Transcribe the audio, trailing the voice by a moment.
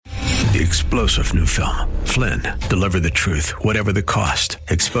The explosive new film, Flynn, deliver the truth, whatever the cost,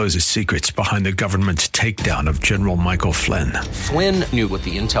 exposes secrets behind the government's takedown of General Michael Flynn. Flynn knew what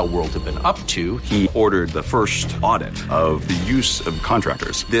the intel world had been up to. He ordered the first audit of the use of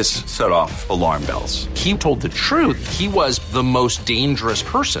contractors. This set off alarm bells. He told the truth. He was the most dangerous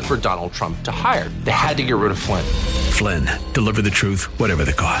person for Donald Trump to hire. They had to get rid of Flynn. Flynn, deliver the truth, whatever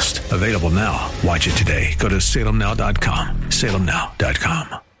the cost. Available now. Watch it today. Go to salemnow.com.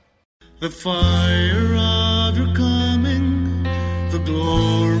 salemnow.com. The fire of your coming, the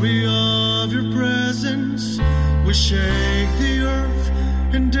glory of your presence will shake the earth,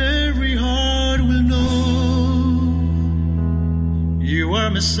 and every heart will know you are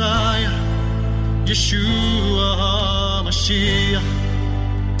Messiah, Yeshua HaMashiach,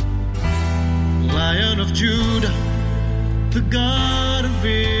 Lion of Judah, the God of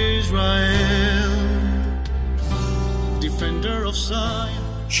Israel, defender of Zion.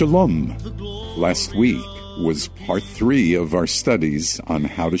 Shalom. Last week was part 3 of our studies on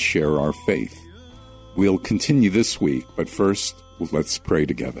how to share our faith. We'll continue this week, but first, let's pray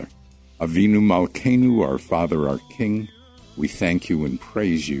together. Avinu Malkeinu, our Father, our King, we thank you and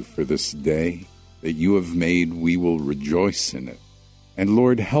praise you for this day that you have made. We will rejoice in it. And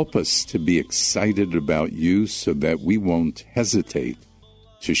Lord, help us to be excited about you so that we won't hesitate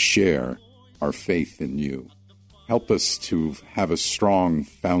to share our faith in you. Help us to have a strong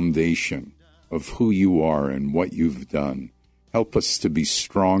foundation of who you are and what you've done. Help us to be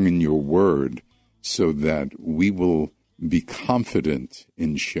strong in your word so that we will be confident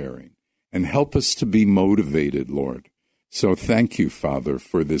in sharing. And help us to be motivated, Lord. So thank you, Father,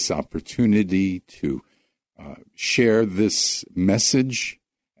 for this opportunity to share this message.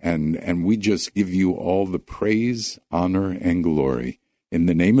 And we just give you all the praise, honor, and glory. In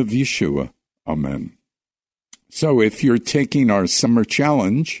the name of Yeshua, amen. So if you're taking our summer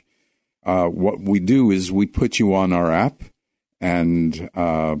challenge, what we do is we put you on our app, and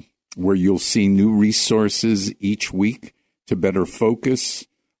where you'll see new resources each week to better focus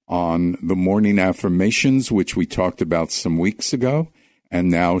on the morning affirmations, which we talked about some weeks ago, and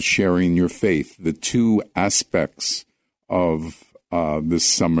now sharing your faith, the two aspects of this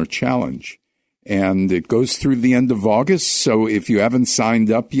summer challenge. And it goes through the end of August, so if you haven't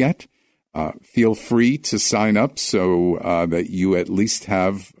signed up yet, feel free to sign up so that you at least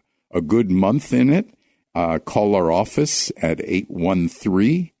have a good month in it. Call our office at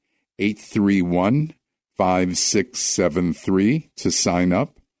 813-831-5673 to sign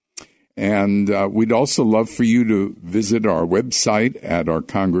up. And we'd also love for you to visit our website at our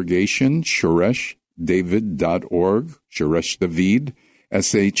congregation, shoreshdavid.org, Shoresh David,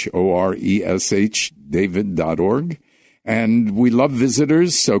 SHORESH, David.org. And we love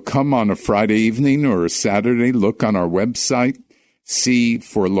visitors, so come on a Friday evening or a Saturday, look on our website, see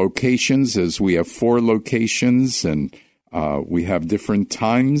for locations, as we have 4 locations, and we have different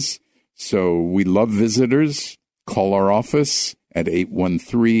times. So we love visitors. Call our office at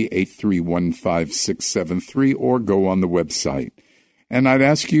 813-831-5673 or go on the website. And I'd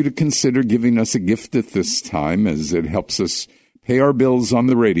ask you to consider giving us a gift at this time, as it helps us pay our bills on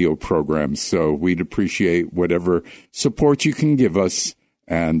the radio program, so we'd appreciate whatever support you can give us.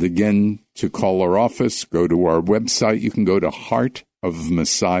 And again, to call our office, go to our website. You can go to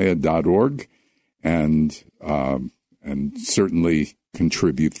heartofmessiah.org and certainly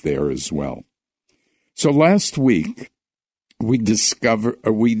contribute there as well. So last week, we discussed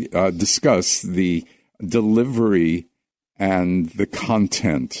the delivery and the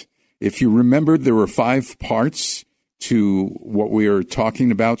content. If you remember, there were 5 parts to what we are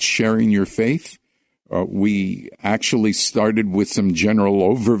talking about, sharing your faith. We actually started with some general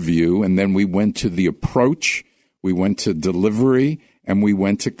overview, and then we went to the approach, we went to delivery, and we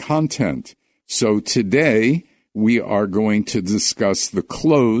went to content. So today, we are going to discuss the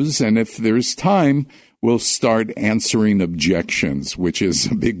close, and if there's time, we'll start answering objections, which is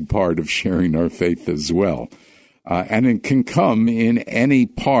a big part of sharing our faith as well. And it can come in any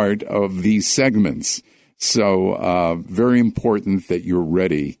part of these segments. So very important that you're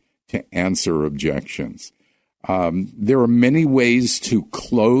ready to answer objections. There are many ways to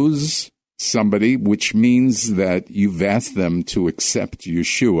close somebody, which means that you've asked them to accept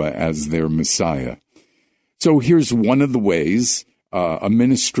Yeshua as their Messiah. So here's one of the ways, a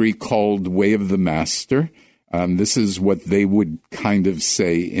ministry called Way of the Master. This is what they would kind of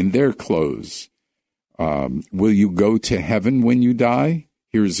say in their close. Will you go to heaven when you die?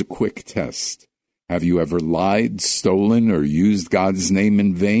 Here's a quick test. Have you ever lied, stolen, or used God's name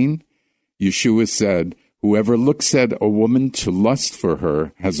in vain? Yeshua said, whoever looks at a woman to lust for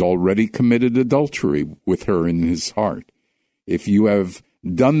her has already committed adultery with her in his heart. If you have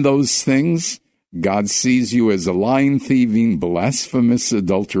done those things, God sees you as a lying, thieving, blasphemous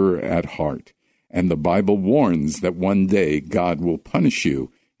adulterer at heart. And the Bible warns that one day God will punish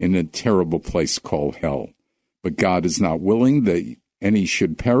you in a terrible place called hell. But God is not willing that any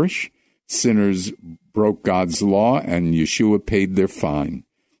should perish. Sinners broke God's law, and Yeshua paid their fine.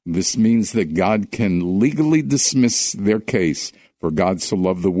 This means that God can legally dismiss their case, for God so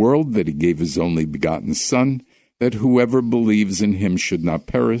loved the world that he gave his only begotten Son, that whoever believes in him should not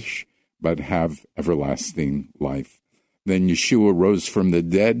perish, but have everlasting life. Then Yeshua rose from the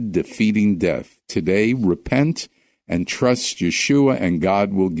dead, defeating death. Today, repent and trust Yeshua, and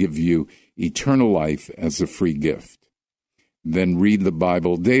God will give you eternal life as a free gift. Then read the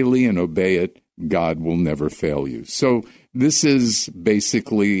Bible daily and obey it. God will never fail you. So this is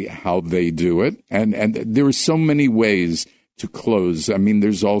basically how they do it. And there are so many ways to close. I mean,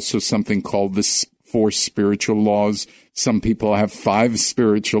 there's also something called the 4 spiritual laws. Some people have 5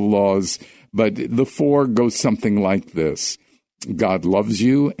 spiritual laws, but the 4 go something like this. God loves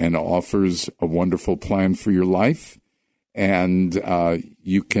you and offers a wonderful plan for your life. And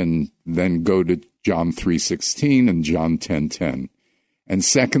you can then go to John 3:16 and John 10:10. And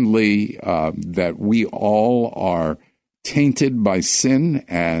secondly, that we all are tainted by sin,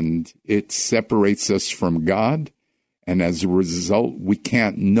 and it separates us from God. And as a result, we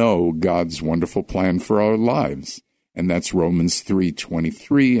can't know God's wonderful plan for our lives. And that's Romans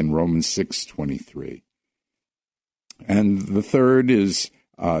 3:23 and Romans 6:23. And the third is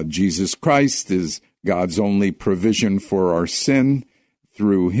Jesus Christ is God's only provision for our sin.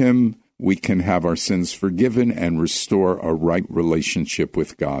 Through him, we can have our sins forgiven and restore a right relationship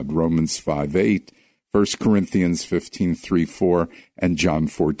with God. Romans 5:8, 1 Corinthians 15:3-4, and John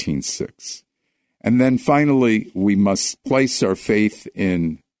 14:6. And then finally, we must place our faith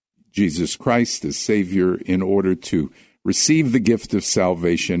in Jesus Christ as Savior in order to receive the gift of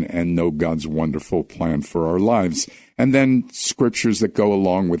salvation and know God's wonderful plan for our lives. And then scriptures that go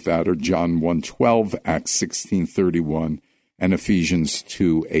along with that are John 1:12, Acts 16:31, and Ephesians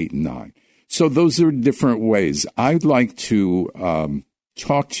 2:8-9. So those are different ways. I'd like to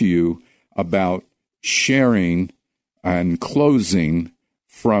talk to you about sharing and closing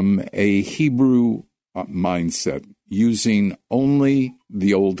from a Hebrew mindset, using only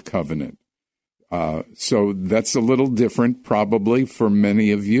the Old Covenant. So that's a little different probably for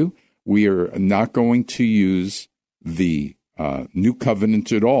many of you. We are not going to use the New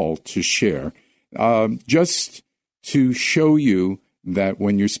Covenant at all to share, just to show you that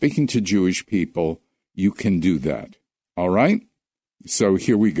when you're speaking to Jewish people, you can do that. All right? So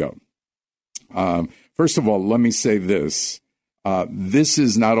here we go. First of all, let me say this. This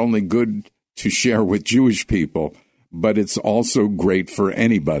is not only good to share with Jewish people, but it's also great for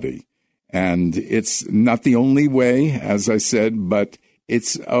anybody. And it's not the only way, as I said, but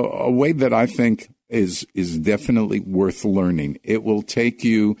it's a way that I think is definitely worth learning. It will take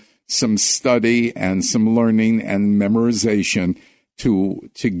you some study and some learning and memorization to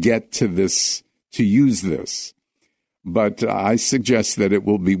get to this, to use this. But I suggest that it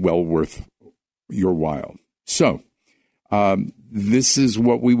will be well worth your while. So, this is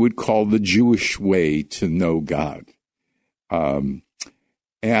what we would call the Jewish way to know God.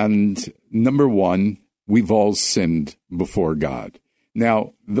 And number one, we've all sinned before God.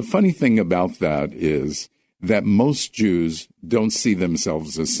 Now, the funny thing about that is that most Jews don't see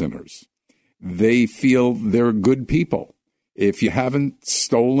themselves as sinners. They feel they're good people. If you haven't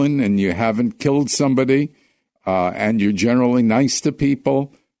stolen and you haven't killed somebody, and you're generally nice to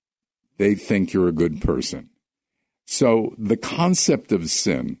people, they think you're a good person. So the concept of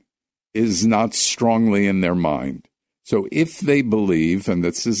sin is not strongly in their mind. So if they believe, and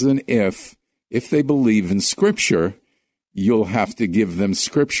this is an if they believe in Scripture, you'll have to give them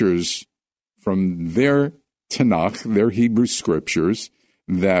scriptures from their Tanakh, their Hebrew scriptures,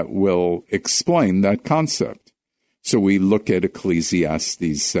 that will explain that concept. So we look at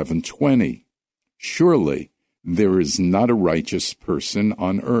Ecclesiastes 7:20. Surely there is not a righteous person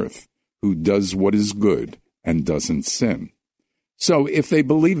on earth who does what is good and doesn't sin. So if they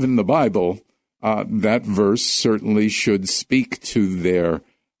believe in the Bible, that verse certainly should speak to their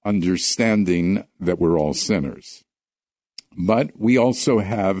understanding that we're all sinners. But we also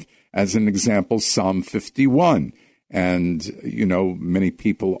have, as an example, Psalm 51. And, many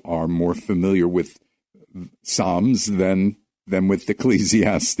people are more familiar with Psalms than with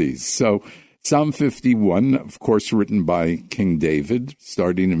Ecclesiastes. So Psalm 51, of course, written by King David,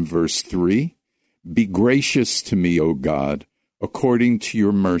 starting in verse 3. Be gracious to me, O God, according to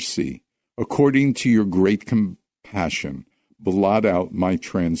your mercy, according to your great compassion, blot out my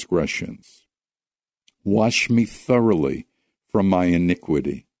transgressions. Wash me thoroughly from my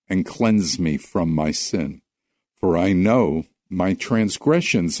iniquity, and cleanse me from my sin. For I know my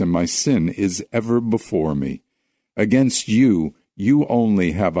transgressions and my sin is ever before me. Against you, you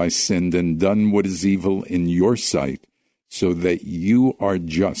only have I sinned and done what is evil in your sight, so that you are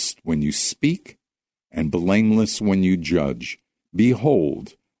just when you speak and blameless when you judge.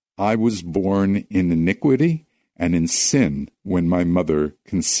 Behold, I was born in iniquity and in sin when my mother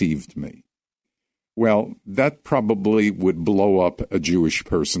conceived me. Well, that probably would blow up a Jewish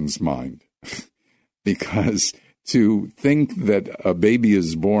person's mind, because to think that a baby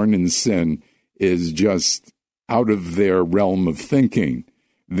is born in sin is just out of their realm of thinking.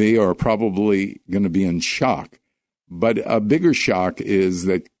 They are probably going to be in shock. But a bigger shock is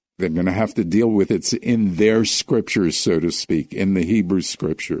that they're going to have to deal with it in their scriptures, so to speak, in the Hebrew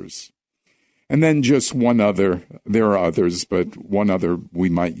scriptures. And then just one other, there are others, but one other we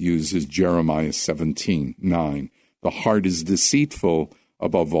might use is Jeremiah 17:9. The heart is deceitful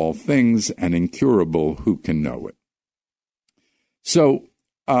above all things and incurable, who can know it? So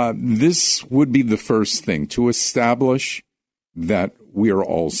this would be the first thing, to establish that we are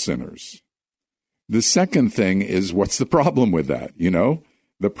all sinners. The second thing is, what's the problem with that?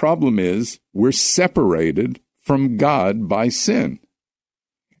 The problem is we're separated from God by sin.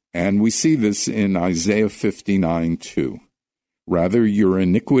 And we see this in Isaiah 59:2. Rather, your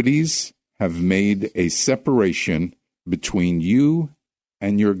iniquities have made a separation between you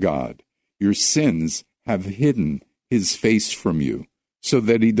and your God. Your sins have hidden his face from you, so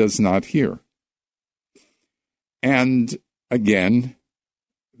that he does not hear. And again,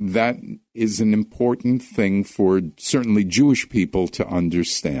 that is an important thing for certainly Jewish people to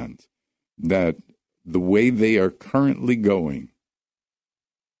understand, that the way they are currently going,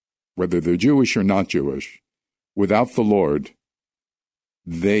 whether they're Jewish or not Jewish, without the Lord,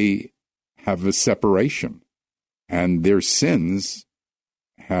 they have a separation, and their sins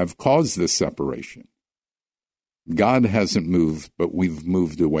have caused this separation. God hasn't moved, but we've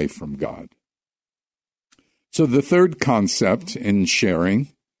moved away from God. So the third concept in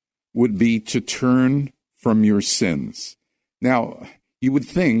sharing would be to turn from your sins. Now, you would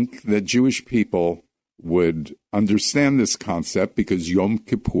think that Jewish people would understand this concept because Yom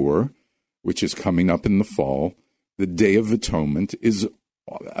Kippur, which is coming up in the fall, the Day of Atonement, is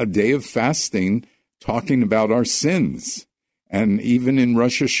a day of fasting talking about our sins. And even in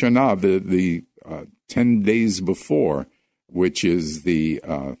Rosh Hashanah, the 10 days before, which is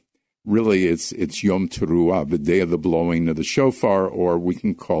really it's Yom Teruah, the day of the blowing of the shofar, or we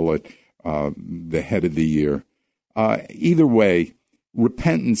can call it the head of the year. Either way,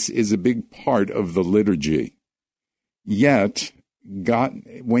 repentance is a big part of the liturgy. Yet, God,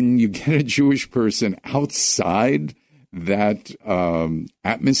 when you get a Jewish person outside that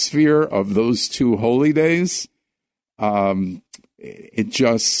atmosphere of those two holy days, it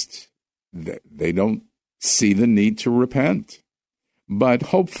just, they don't see the need to repent. But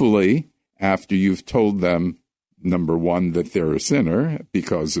hopefully, after you've told them, number one, that they're a sinner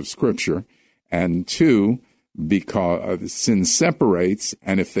because of Scripture, and two, because sin separates,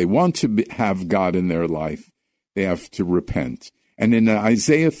 and if they want to have God in their life, they have to repent. And in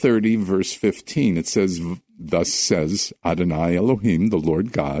Isaiah 30, verse 15, it says, thus says Adonai Elohim, the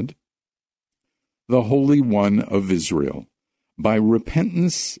Lord God, the Holy One of Israel, by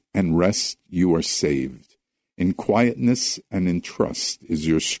repentance and rest you are saved. In quietness and in trust is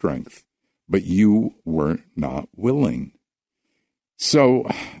your strength, but you were not willing. So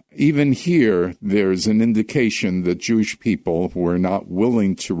even here, there's an indication that Jewish people were not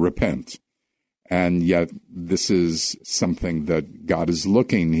willing to repent. And yet this is something that God is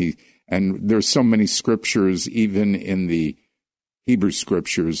looking. And there's so many scriptures, even in the Hebrew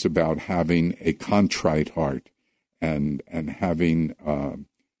scriptures, about having a contrite heart and having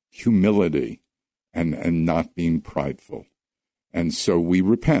humility and not being prideful. And so we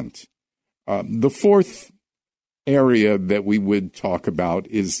repent. The fourth area that we would talk about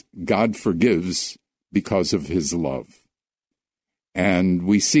is God forgives because of his love. And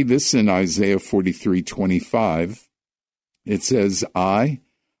we see this in Isaiah 43:25. It says, I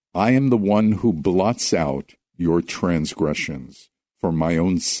am the one who blots out your transgressions for my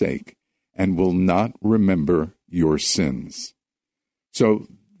own sake and will not remember your sins. So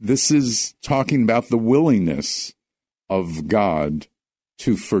this is talking about the willingness of God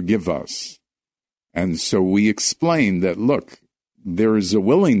to forgive us. And so we explain that, look, there is a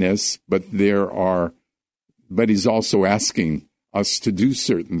willingness, but he's also asking us to do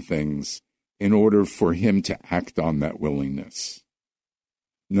certain things in order for him to act on that willingness.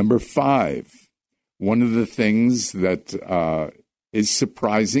 Number 5, one of the things that is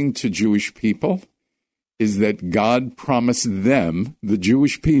surprising to Jewish people is that God promised them, the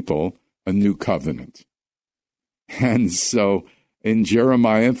Jewish people, a new covenant. And so in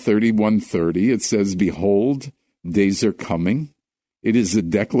Jeremiah 31:30, it says, "Behold, days are coming. It is a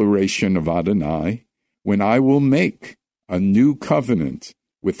declaration of Adonai, when I will make a new covenant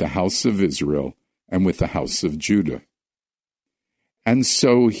with the house of Israel and with the house of Judah." And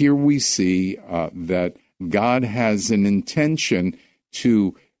so here we see that God has an intention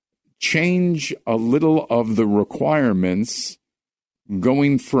to change a little of the requirements,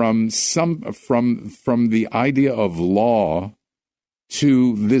 going from the idea of law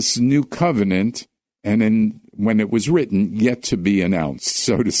to this new covenant, and when it was written, yet to be announced,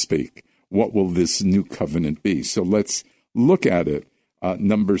 so to speak. What will this new covenant be? So let's look at it.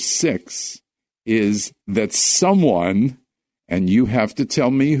 Number 6 is that someone, and you have to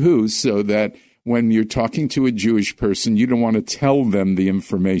tell me who, so that when you're talking to a Jewish person, you don't want to tell them the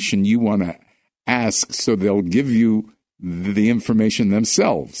information. You want to ask so they'll give you the information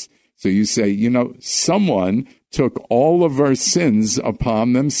themselves. So you say, someone took all of our sins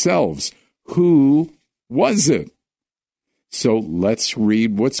upon themselves. Who was it? So let's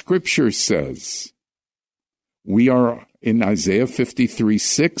read what Scripture says. We are in Isaiah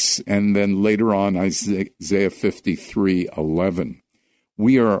 53:6, and then later on Isaiah 53:11.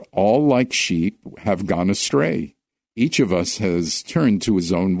 We are all like sheep, have gone astray. Each of us has turned to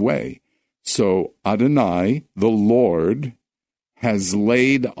his own way. So Adonai, the Lord, has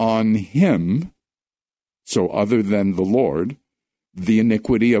laid on him, so other than the Lord, the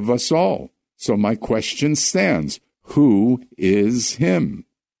iniquity of us all. So my question stands, who is him?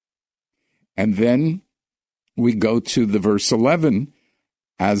 And then we go to the verse 11.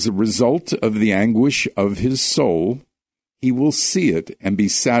 As a result of the anguish of his soul, he will see it and be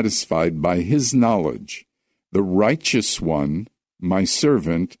satisfied by his knowledge. The righteous one, my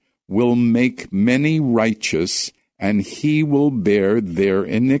servant, will make many righteous, and he will bear their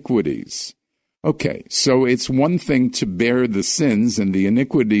iniquities. Okay, so it's one thing to bear the sins and the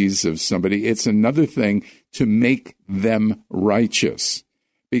iniquities of somebody. It's another thing to make them righteous.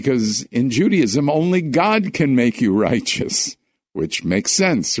 Because in Judaism, only God can make you righteous, which makes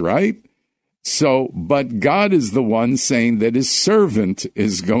sense, right? So, but God is the one saying that his servant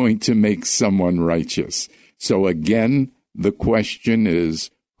is going to make someone righteous. So again, the question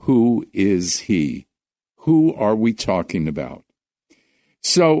is, who is he? Who are we talking about?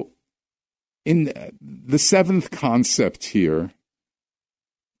 So, in the 7th concept here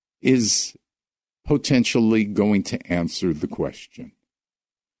is potentially going to answer the question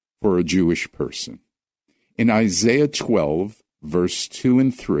for a Jewish person. In Isaiah 12, verse 2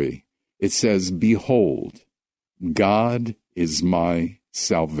 and 3, it says, "Behold, God is my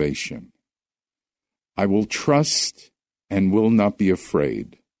salvation. I will trust and will not be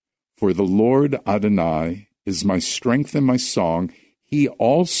afraid. For the Lord Adonai is my strength and my song. He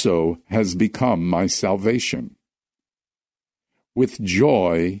also has become my salvation. With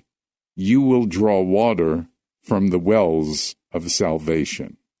joy, you will draw water from the wells of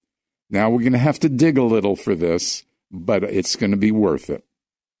salvation." Now, we're going to have to dig a little for this, but it's going to be worth it.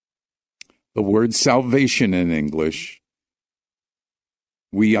 The word salvation in English,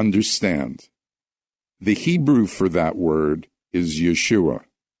 we understand. The Hebrew for that word is Yeshua.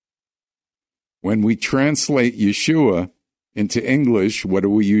 When we translate Yeshua into English, what do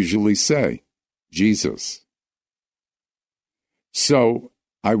we usually say? Jesus. So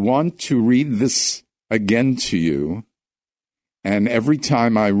I want to read this again to you, and every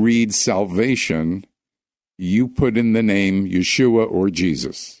time I read salvation, you put in the name Yeshua or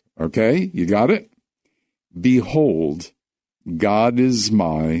Jesus. Okay? You got it? Behold, God is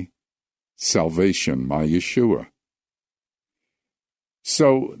my salvation, my Yeshua.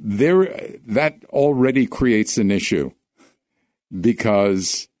 So that already creates an issue,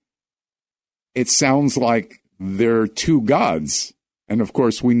 because it sounds like there are two gods. And of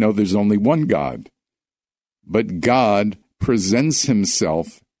course, we know there's only one God. But God presents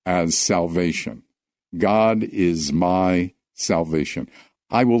himself as salvation. God is my salvation.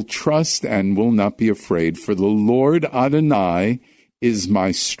 I will trust and will not be afraid, for the Lord Adonai is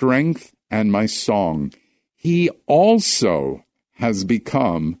my strength and my song. He also has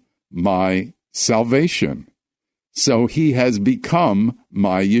become my salvation. So he has become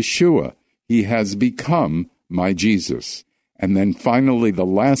my Yeshua. He has become my Jesus. And then finally, the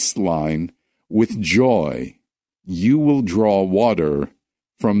last line, with joy, you will draw water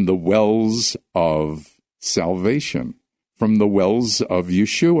from the wells of salvation, from the wells of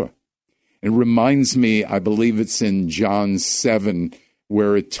Yeshua. It reminds me, I believe it's in John 7,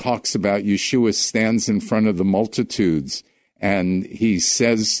 where it talks about Yeshua stands in front of the multitudes, and he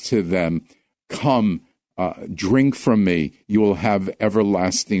says to them, come, drink from me, you will have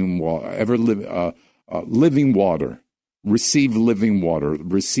everlasting living water. Receive living water.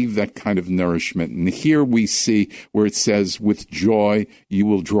 Receive that kind of nourishment. And here we see where it says, with joy you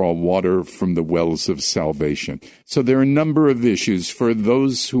will draw water from the wells of salvation. So there are a number of issues for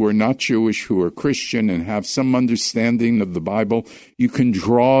those who are not Jewish, who are Christian and have some understanding of the Bible. You can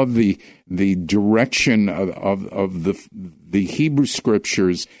draw the direction of the Hebrew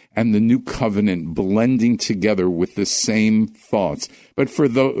Scriptures and the New Covenant blending together with the same thoughts. But for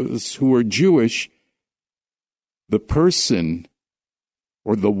those who are Jewish, the person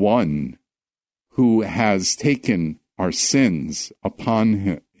or the one who has taken our sins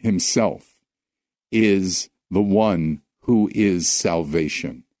upon himself is the one who is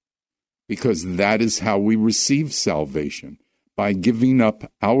salvation. Because that is how we receive salvation, by giving up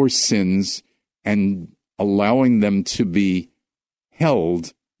our sins and allowing them to be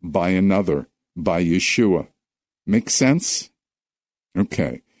held by another, by Yeshua. Make sense?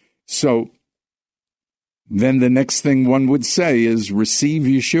 Okay. So then the next thing one would say is receive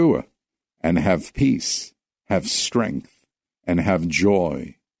Yeshua and have peace, have strength, and have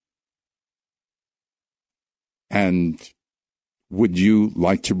joy. And would you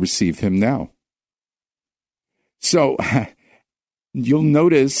like to receive him now? So you'll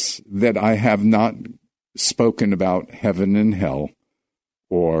notice that I have not spoken about heaven and hell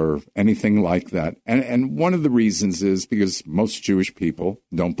or anything like that. And one of the reasons is because most Jewish people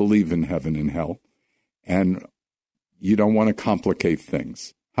don't believe in heaven and hell. And you don't want to complicate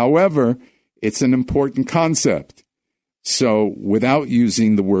things. However, it's an important concept. So without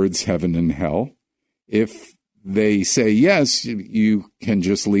using the words heaven and hell, if they say yes, you can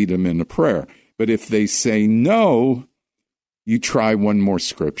just lead them in a prayer. But if they say no, you try one more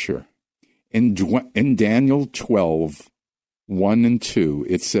scripture. In Daniel 12, 1 and 2,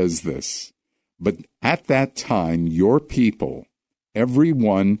 it says this, but at that time your people,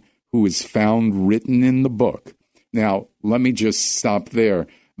 everyone who is found written in the book. Now, let me just stop there.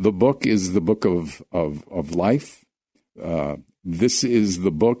 The book is the book of life. This is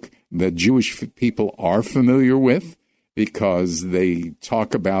the book that Jewish people are familiar with because they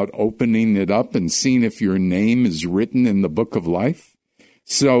talk about opening it up and seeing if your name is written in the book of life.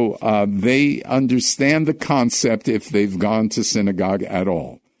 So they understand the concept if they've gone to synagogue at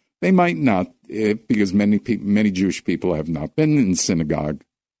all. They might not, because many Jewish people have not been in synagogue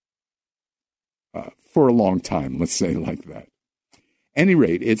for a long time, let's say like that. Any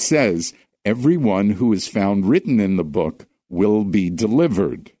rate, it says, everyone who is found written in the book will be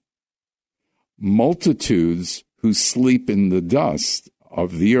delivered. Multitudes who sleep in the dust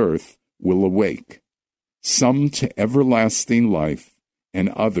of the earth will awake, some to everlasting life and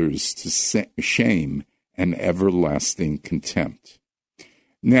others to shame and everlasting contempt.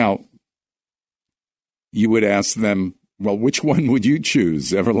 Now, you would ask them, well, which one would you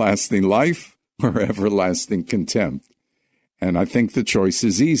choose, everlasting life or everlasting contempt? And I think the choice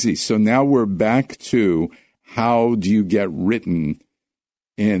is easy. So now we're back to how do you get written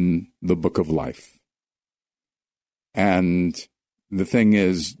in the book of life? And the thing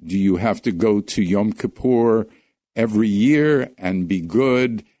is, do you have to go to Yom Kippur every year and be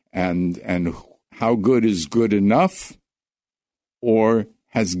good? And how good is good enough? Or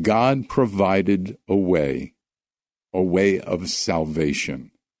has God provided a way of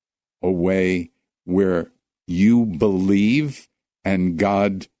salvation, a way where you believe and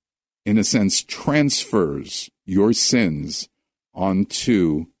God, in a sense, transfers your sins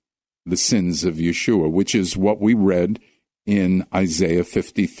onto the sins of Yeshua, which is what we read in Isaiah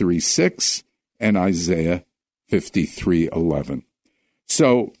 53:6 and Isaiah 53:11.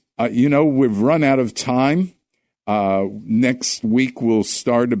 So, we've run out of time. Next week we'll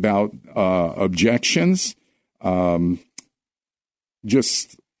start about objections.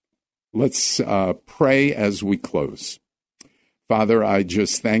 Let's pray as we close. Father, I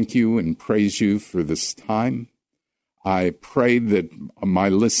just thank you and praise you for this time. I pray that my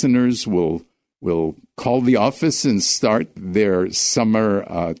listeners will call the office and start their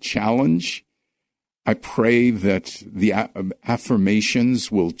summer challenge. I pray that the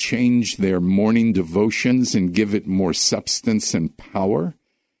affirmations will change their morning devotions and give it more substance and power.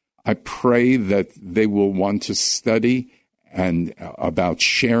 I pray that they will want to study and about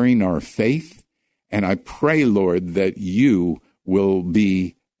sharing our faith. And I pray, Lord, that you will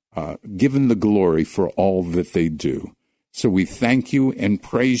be given the glory for all that they do. So we thank you and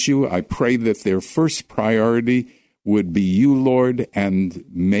praise you. I pray that their first priority would be you, Lord, and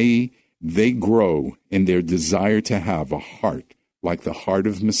may they grow in their desire to have a heart like the heart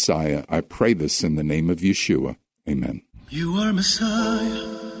of Messiah. I pray this in the name of Yeshua. Amen. You are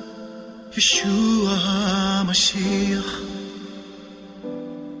Messiah, Yeshua HaMashiach,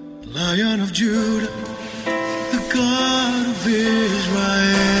 Lion of Judah, the God of Israel.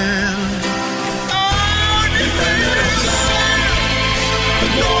 Oh, defend the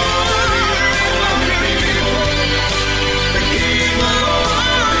Lord of the people, the King of all.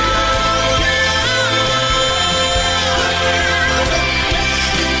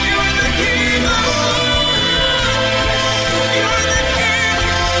 You're the King of all. You're the King.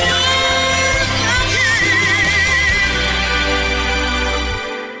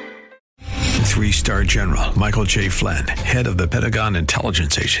 Three-star General Michael J. Flynn, head of the Pentagon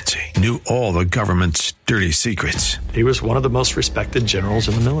Intelligence Agency, knew all the government's dirty secrets. He was one of the most respected generals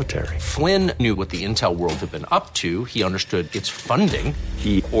in the military. Flynn knew what the intel world had been up to. He understood its funding.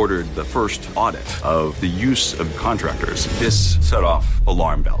 He ordered the first audit of the use of contractors. This set off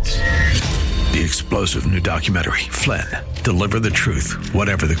alarm bells. The explosive new documentary, Flynn, Deliver the Truth,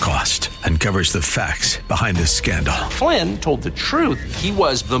 Whatever the Cost, uncovers the facts behind this scandal. Flynn told the truth. He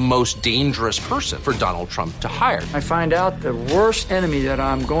was the most dangerous person for Donald Trump to hire. I find out the worst enemy that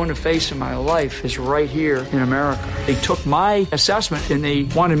I'm going to face in my life is right here in America. They took my assessment and they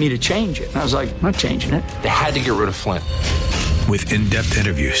wanted me to change it. And I was like, I'm not changing it. They had to get rid of Flynn. With in-depth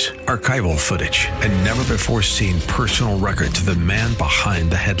interviews, archival footage, and never-before-seen personal records of the man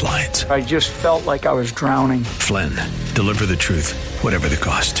behind the headlines. I just felt like I was drowning. Flynn, Deliver the Truth, Whatever the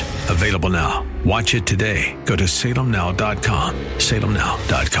Cost. Available now. Watch it today. Go to salemnow.com.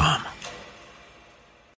 salemnow.com.